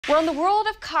Well, in the world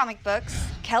of comic books,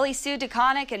 Kelly Sue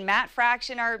DeConnick and Matt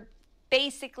Fraction are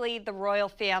basically the royal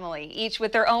family, each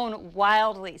with their own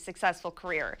wildly successful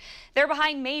career. They're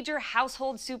behind major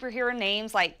household superhero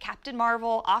names like Captain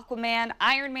Marvel, Aquaman,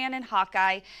 Iron Man, and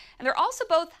Hawkeye, and they're also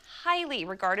both highly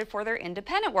regarded for their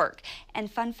independent work.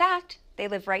 And fun fact, they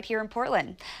live right here in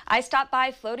Portland. I stopped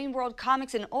by Floating World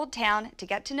Comics in Old Town to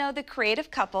get to know the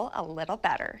creative couple a little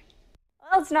better.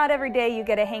 Well, it's not every day you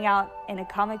get to hang out in a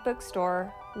comic book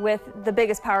store with the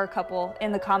biggest power couple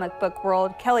in the comic book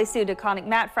world, Kelly Sue DeConnick,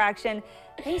 Matt Fraction.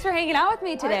 Thanks for hanging out with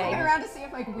me today. I'm looking around to see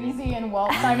if like Wheezy and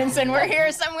Walt Simonson were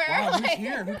here somewhere. Wow, who's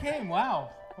here? Who came? Wow.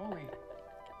 Holy.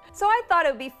 So I thought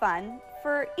it would be fun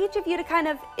for each of you to kind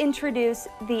of introduce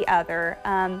the other.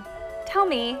 Tell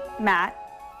me, Matt,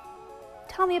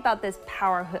 tell me about this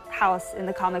powerhouse in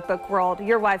the comic book world,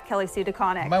 your wife, Kelly Sue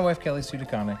DeConnick. My wife, Kelly Sue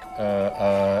DeConnick,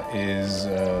 is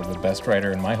the best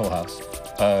writer in my whole house.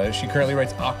 She currently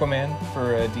writes Aquaman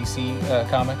for DC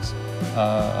Comics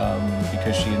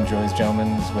because she enjoys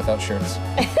gentlemen without shirts.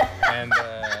 And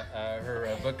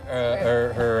her book,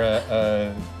 her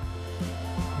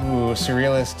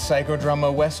surrealist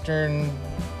psychodrama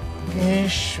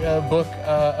western-ish book,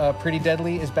 Pretty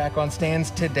Deadly, is back on stands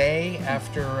today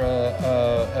after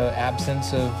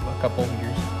absence of a couple of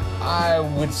years. I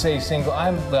would say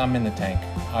I'm in the tank.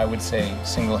 I would say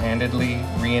single-handedly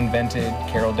reinvented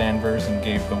Carol Danvers and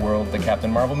gave the world the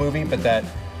Captain Marvel movie, but that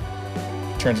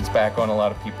turns its back on a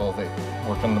lot of people that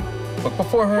worked on the book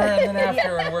before her and then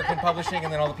after and worked in publishing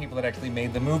and then all the people that actually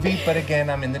made the movie. But again,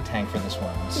 I'm in the tank for this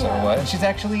one. So and she's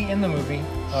actually in the movie,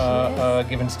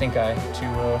 giving stink eye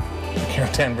to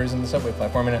Carol Danvers in the subway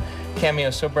platform in a cameo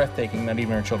so breathtaking that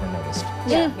even her children noticed.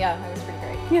 Yeah, it was pretty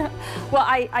great. Yeah. Well,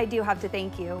 I do have to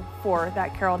thank you for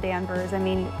that Carol Danvers. I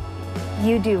mean,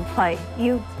 you do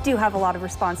have a lot of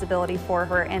responsibility for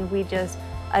her, and we just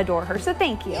adore her. So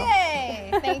thank you. Yay!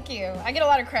 Thank you. I get a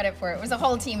lot of credit for it. It was a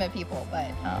whole team of people, but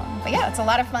yeah, it's a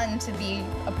lot of fun to be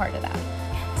a part of that.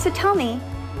 So tell me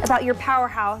about your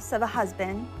powerhouse of a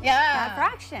husband, Matt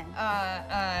Fraction.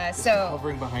 So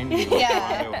Hovering behind you.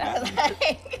 Yeah.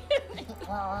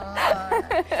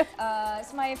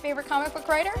 It's my favorite comic book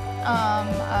writer.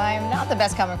 I'm not the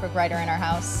best comic book writer in our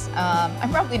house.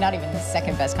 I'm probably not even the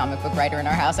second best comic book writer in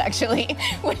our house, actually,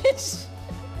 which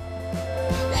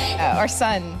our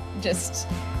son just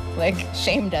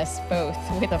shamed us both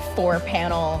with a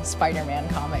 4-panel Spider-Man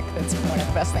comic. That's one of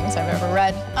the best things I've ever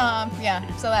read. Yeah,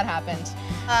 so that happened.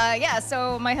 Yeah,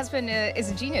 so my husband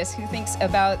is a genius who thinks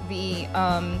about the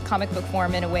comic book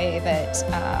form in a way that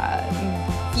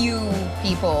few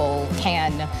people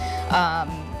can,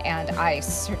 and I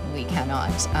certainly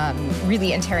cannot.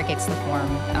 Really interrogates the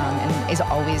form and is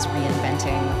always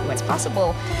reinventing what's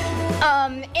possible.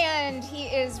 And he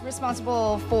is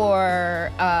responsible for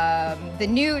the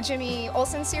new Jimmy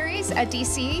Olsen series at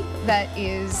DC that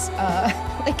is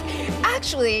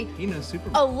actually He knows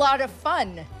Superpower. a lot of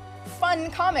fun.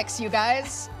 Fun comics, you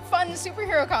guys. Fun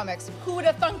superhero comics. Who would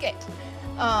have thunk it?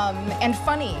 And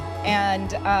funny,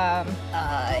 and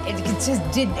it just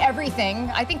did everything.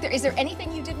 I think is there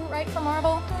anything you didn't write for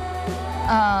Marvel?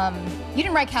 You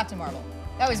didn't write Captain Marvel.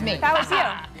 That was me. That was you.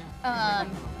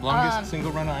 Longest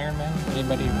single run of Iron Man?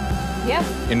 Anybody? Yeah.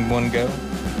 In one go?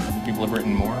 People have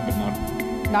written more, but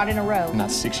Not in a row.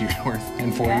 not 6 years worth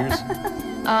in 4 years.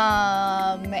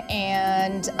 And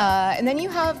then you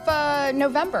have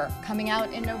November coming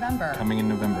out in November. Coming in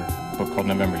November. A book called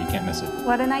November. You can't miss it.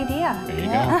 What an idea. There you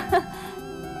go.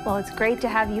 Well, it's great to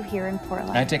have you here in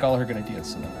Portland. I take all her good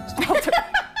ideas, so that works.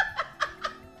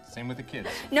 Same with the kids.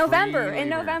 November, Free in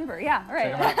labor. November, yeah,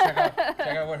 right.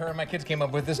 Check out what her and my kids came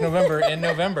up with this November, in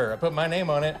November. I put my name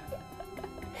on it.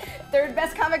 Third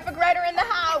best comic book writer in the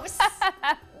house.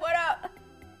 What up?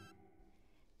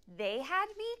 They had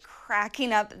me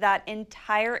cracking up that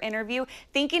entire interview,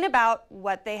 thinking about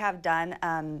what they have done,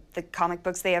 the comic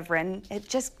books they have written. It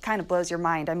just kind of blows your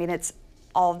mind. I mean, it's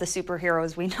all of the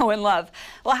superheroes we know and love.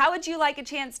 Well, how would you like a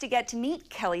chance to get to meet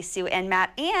Kelly Sue and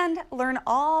Matt and learn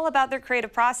all about their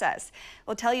creative process?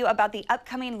 We'll tell you about the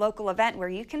upcoming local event where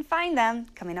you can find them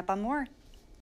coming up on more.